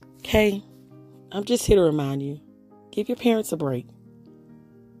Hey, I'm just here to remind you, give your parents a break.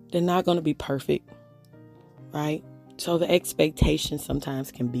 They're not going to be perfect, right? So the expectations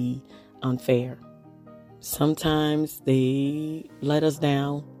sometimes can be unfair. Sometimes they let us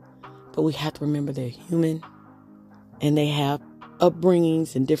down, but we have to remember they're human and they have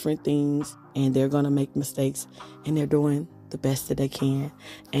upbringings and different things, and they're going to make mistakes, and they're doing the best that they can.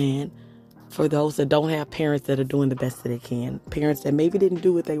 And for those that don't have parents that are doing the best that they can, parents that maybe didn't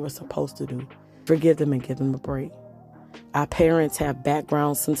do what they were supposed to do, forgive them and give them a break. Our parents have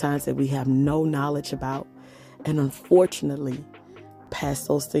backgrounds sometimes that we have no knowledge about, and unfortunately pass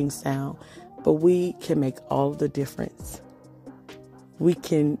those things down. But we can make all the difference. We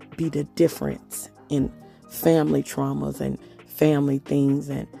can be the difference in family traumas and family things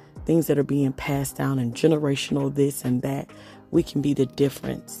and things that are being passed down and generational this and that. We can be the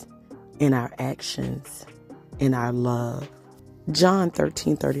difference in our actions, in our love. John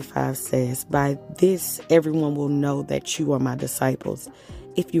 13:35 says, "By this everyone will know that you are my disciples,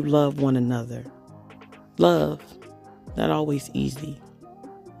 if you love one another." Love, not always easy,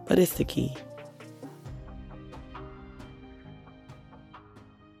 but it's the key.